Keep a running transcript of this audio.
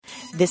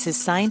This is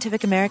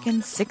Scientific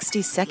American's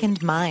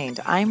 60-Second Mind.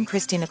 I'm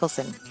Christie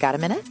Nicholson. Got a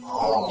minute?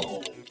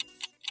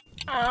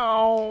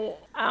 Ow.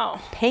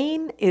 Ow.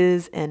 Pain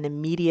is an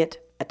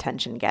immediate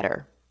attention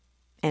getter.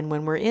 And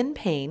when we're in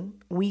pain,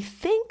 we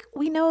think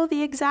we know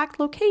the exact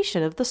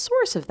location of the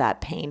source of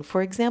that pain,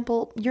 for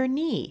example, your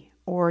knee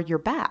or your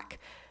back.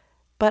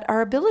 But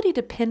our ability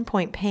to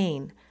pinpoint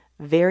pain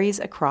varies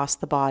across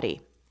the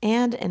body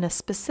and in a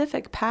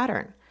specific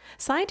pattern.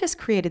 Scientists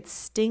created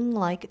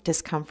sting-like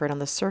discomfort on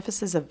the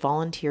surfaces of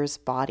volunteers'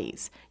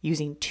 bodies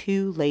using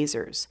 2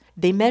 lasers.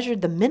 They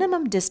measured the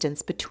minimum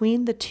distance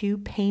between the 2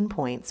 pain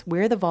points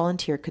where the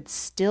volunteer could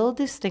still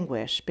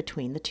distinguish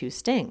between the 2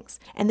 stings.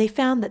 And they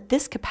found that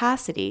this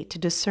capacity to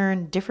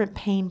discern different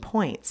pain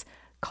points,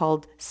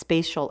 called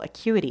spatial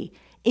acuity,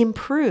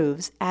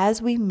 improves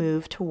as we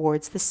move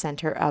towards the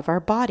center of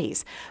our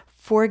bodies.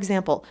 For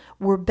example,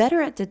 we're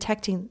better at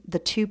detecting the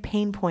 2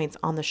 pain points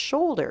on the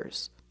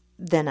shoulders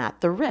than at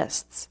the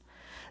wrists.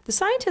 The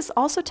scientists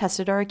also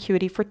tested our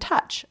acuity for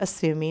touch,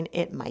 assuming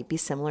it might be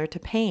similar to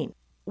pain.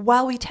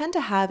 While we tend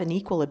to have an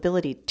equal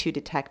ability to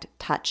detect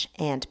touch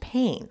and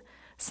pain,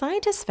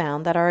 scientists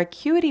found that our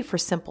acuity for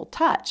simple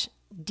touch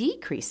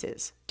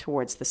decreases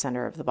towards the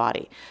center of the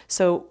body.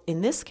 So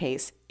in this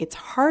case, it's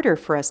harder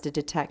for us to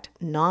detect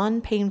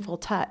non-painful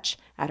touch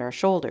at our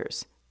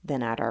shoulders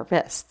than at our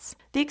wrists.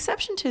 The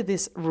exception to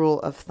this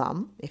rule of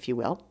thumb, if you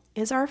will,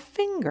 is our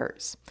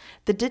fingers.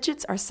 The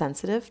digits are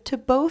sensitive to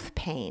both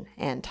pain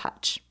and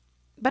touch.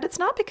 But it's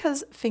not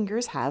because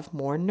fingers have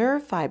more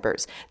nerve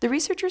fibers. The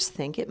researchers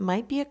think it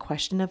might be a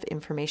question of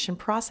information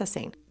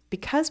processing.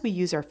 Because we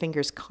use our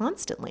fingers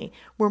constantly,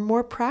 we're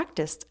more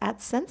practiced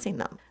at sensing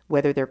them,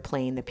 whether they're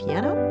playing the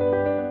piano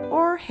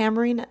or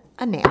hammering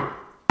a nail.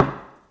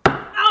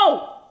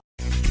 Ow!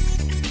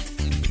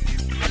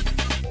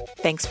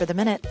 Thanks for the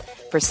minute.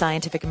 For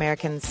Scientific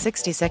American's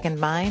 60-Second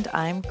Mind,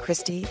 I'm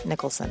Christie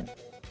Nicholson.